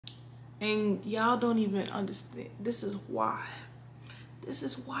And y'all don't even understand. This is why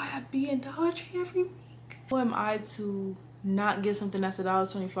I be in Dollar Tree every week. Who am I to not get something that's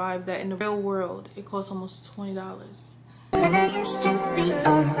 $1.25 that in the real world it costs almost $20? When I used to be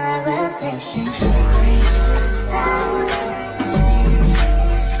on my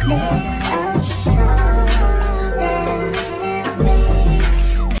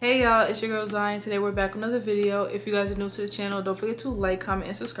Hey y'all, it's your girl Zion. Today we're back with another video. If you guys are new to the channel, don't forget to like, comment,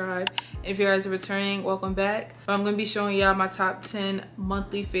 and subscribe. If you guys are returning, welcome back. I'm gonna be showing y'all my top 10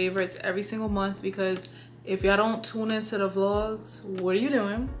 monthly favorites every single month, because if y'all don't tune into the vlogs, what are you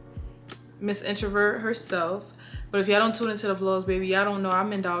doing? Miss Introvert herself. But if y'all don't tune into the vlogs, baby, y'all don't know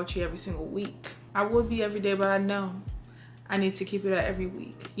I'm in Dollar Tree every single week. I would be every day, but I know I need to keep it at every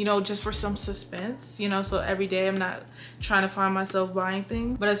week, you know, just for some suspense, you know, so every day I'm not trying to find myself buying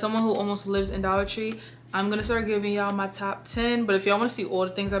things. But as someone who almost lives in Dollar Tree, I'm gonna start giving y'all my top 10. But if y'all wanna see all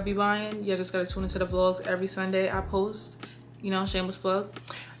the things I be buying, you just gotta tune into the vlogs. Every Sunday I post, you know, shameless plug.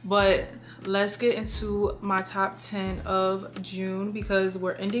 But let's get into my top 10 of June, because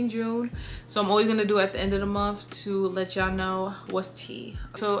we're ending June. So I'm always gonna do at the end of the month to let y'all know what's tea.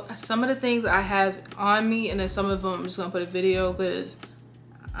 So some of the things I have on me, and then some of them I'm just gonna put a video because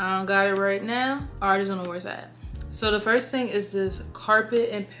I don't got it right now, or I just don't know where it's at. So the first thing is this carpet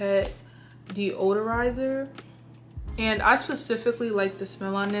and pet deodorizer. And I specifically like the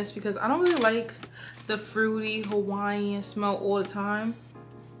smell on this because I don't really like the fruity Hawaiian smell all the time.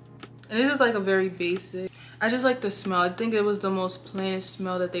 And this is like a very basic. I just like the smell. I think it was the most plainest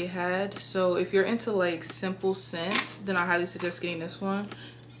smell that they had. So if you're into like simple scents, then I highly suggest getting this one.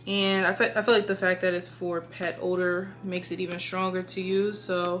 And I feel like the fact that it's for pet odor makes it even stronger to use.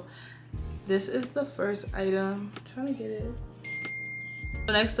 So this is the first item. I'm trying to get it.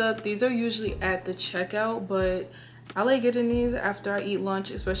 So next up, these are usually at the checkout, but I like getting these after I eat lunch,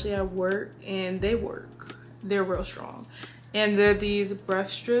 especially at work, and they work. They're real strong. And they're these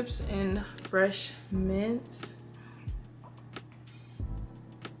breath strips in fresh mints.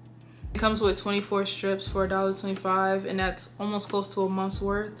 It comes with 24 strips for $1.25, and that's almost close to a month's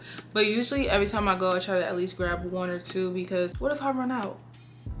worth. But usually every time I go, I try to at least grab one or two, because what if I run out?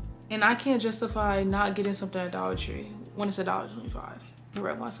 And I can't justify not getting something at Dollar Tree when it's $1.25.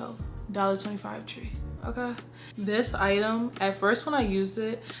 Correct myself, $1.25 tree. Okay, this item, at first when I used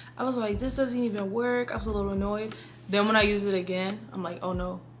it, I was like, this doesn't even work. I was a little annoyed. Then when I use it again, I'm like, oh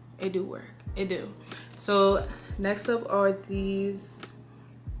no, it do work. It do. So next up are these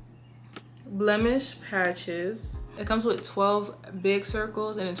blemish patches. It comes with 12 big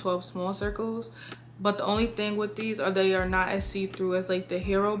circles and then 12 small circles. But the only thing with these are they are not as see-through as like the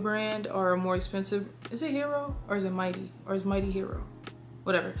Hero brand, or more expensive. Is it Hero or is it Mighty? Or is Mighty Hero?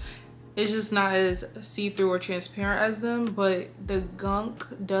 Whatever. It's just not as see-through or transparent as them, but the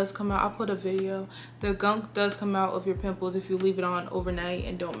gunk does come out. I'll put a video. The gunk does come out of your pimples if you leave it on overnight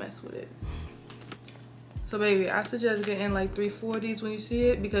and don't mess with it. So baby, I suggest getting like 3-4 of these when you see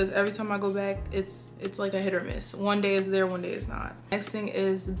it, because every time I go back, it's like a hit or miss. One day it's there, one day it's not. Next thing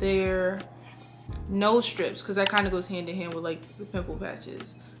is their nose strips, because that kind of goes hand in hand with like the pimple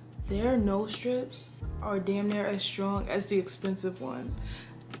patches. Their nose strips are damn near as strong as the expensive ones.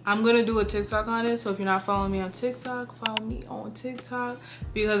 I'm gonna do a TikTok on it, so if you're not following me on TikTok, follow me on TikTok,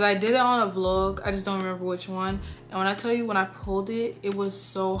 because I did it on a vlog. I just don't remember which one. And when I tell you, when I pulled it, it was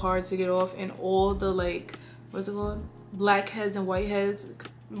so hard to get off, and all the like, what's it called? Blackheads and whiteheads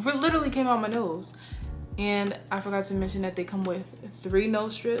literally came out my nose. And I forgot to mention that they come with 3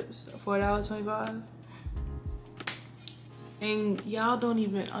 nose strips for $1.25. And y'all don't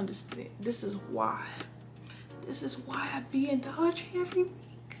even understand. This is why I be in Dollar Tree every week.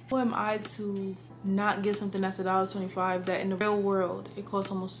 Who am I to not get something that's $1.25 that in the real world it costs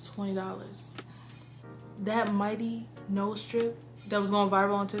almost $20? That Mighty nose strip that was going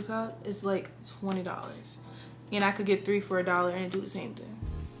viral on TikTok is like $20, and I could get 3 for $1 and do the same thing.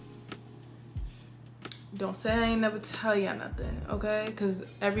 Don't say I ain't never tell y'all nothing, okay? Because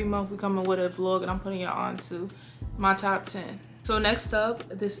every month we come in with a vlog and I'm putting y'all on to my top 10. So next up,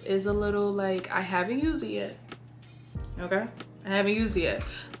 this is a little like, I haven't used it yet, okay? I haven't used it yet,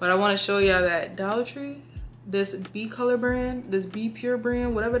 but I want to show y'all that Dollar Tree, this B Color brand, this B Pure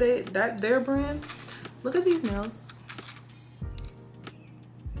brand, whatever their brand. Look at these nails.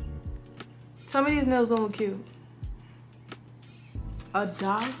 Tell me these nails don't look cute.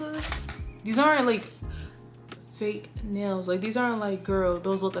 $1? These aren't like fake nails. Like, these aren't like, girl,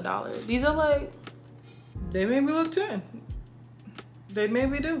 those look $1. These are like, they made me look 10. They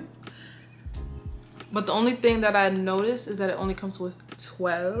maybe do. But the only thing that I noticed is that it only comes with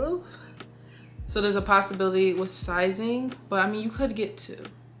 12. So there's a possibility with sizing, but I mean, you could get 2.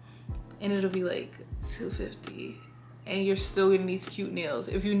 and it'll be like $250, and you're still getting these cute nails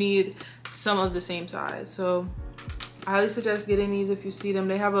if you need some of the same size. So I highly suggest getting these if you see them.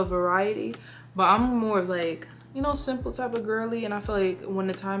 They have a variety, but I'm more of like, you know, simple type of girly, and I feel like when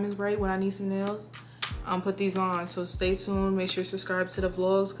the time is right, when I need some nails, put these on. So stay tuned, make sure you subscribe to the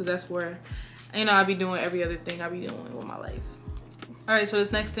vlogs, because that's where, you know, I be doing every other thing I be doing with my life. All right, so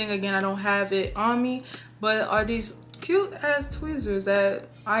this next thing, again, I don't have it on me, but are these cute ass tweezers that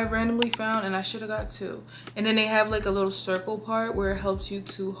I randomly found, and I should have got two. And then they have like a little circle part where it helps you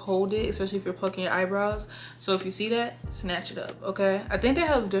to hold it, especially if you're plucking your eyebrows. So if you see that, snatch it up, okay? I think they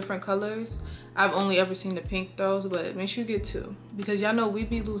have different colors. I've only ever seen the pink those, but make sure you get two, because y'all know we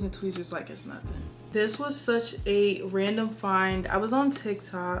be losing tweezers like it's nothing. This was such a random find. I was on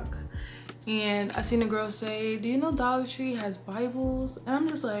TikTok and I seen a girl say, do you know Dollar Tree has Bibles? And I'm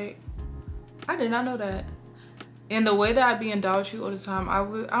just like, I did not know that. And the way that I be in Dollar Tree all the time,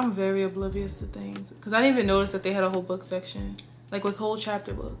 I'm very oblivious to things, because I didn't even notice that they had a whole book section, like with whole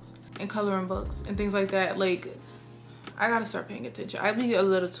chapter books and coloring books and things like that. Like, I gotta start paying attention. I be a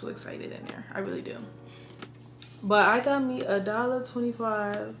little too excited in there, I really do. But I got me a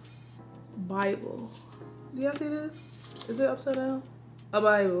 $1.25 Bible. Do y'all see this? Is it upside down? A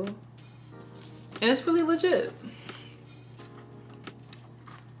Bible. And it's really legit.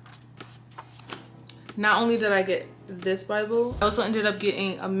 Not only did I get this Bible, I also ended up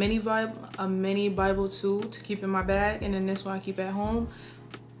getting a mini Bible too, to keep in my bag, and then this one I keep at home,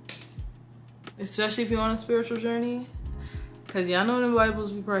 especially if you're on a spiritual journey, because y'all know the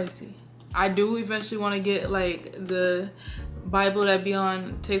Bibles be pricey. I do eventually want to get like the Bible that be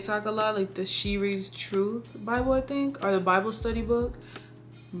on TikTok a lot, like the She Reads Truth Bible, I think, or the Bible study book.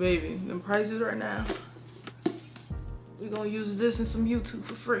 Baby, them prices right now. We're gonna use this and some YouTube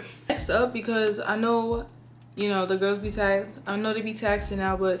for free. Next up, because I know, you know, the girls be taxed. I know they be taxing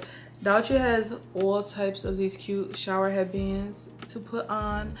now, but Dollar Tree has all types of these cute shower headbands to put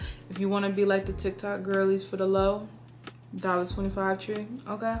on if you want to be like the TikTok girlies for the low. $1.25 Tree,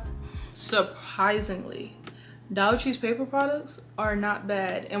 okay? Surprisingly, Dollar Tree's paper products are not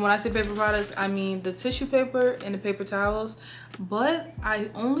bad. And when I say paper products, I mean the tissue paper and the paper towels. But I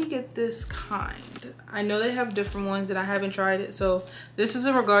only get this kind. I know they have different ones and I haven't tried it. So this is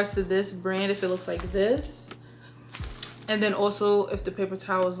in regards to this brand, if it looks like this. And then also if the paper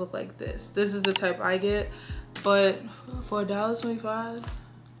towels look like this. This is the type I get. But for $1.25,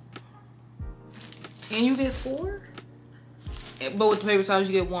 and you get 4? But with the paper towels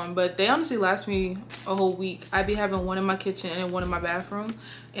you get 1, but they honestly last me a whole week. I be having 1 in my kitchen and 1 in my bathroom,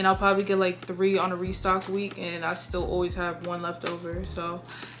 and I'll probably get like 3 on a restock week, and I still always have 1 left over. So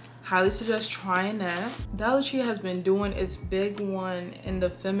highly suggest trying that. Dollar Tree has been doing its big one in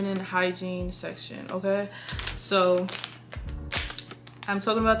the feminine hygiene section, okay? So I'm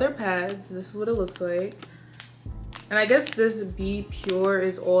talking about their pads. This is what it looks like, and I guess this Be Pure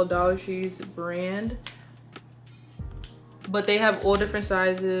is all Dollar Tree's brand. But they have all different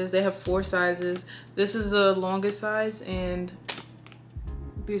sizes. They have 4 sizes. This is the longest size, and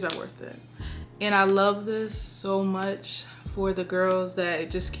these are worth it. And I love this so much for the girls that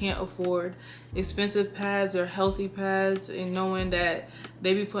just can't afford expensive pads or healthy pads, and knowing that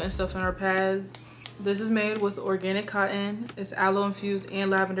they be putting stuff in our pads. This is made with organic cotton. It's aloe infused and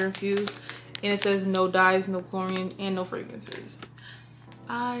lavender infused. And it says no dyes, no chlorine, and no fragrances.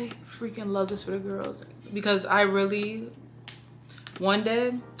 I freaking love this for the girls, because I really... One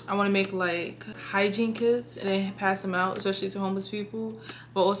day, I want to make like hygiene kits and then pass them out, especially to homeless people,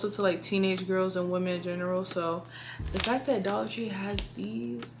 but also to like teenage girls and women in general. So the fact that Dollar Tree has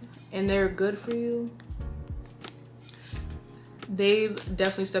these and they're good for you, they've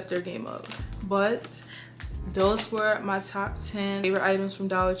definitely stepped their game up. But those were my top 10 favorite items from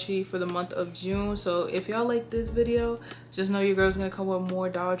Dollar Tree for the month of June. So if y'all like this video, just know your girl's gonna come with more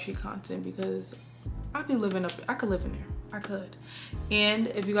Dollar Tree content, because I be living up. I could live in there. I could. And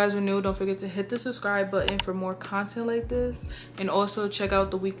if you guys are new, don't forget to hit the subscribe button for more content like this, and also check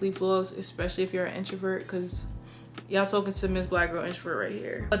out the weekly vlogs, especially if you're an introvert, because y'all talking to Miss Black Girl Introvert right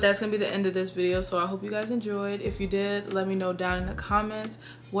here. But that's gonna be the end of this video, so I hope you guys enjoyed. If you did, let me know down in the comments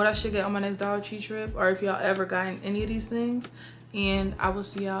what I should get on my next Dollar Tree trip, or if y'all ever gotten any of these things. And I will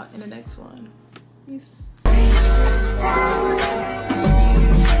see y'all in the next one. Peace.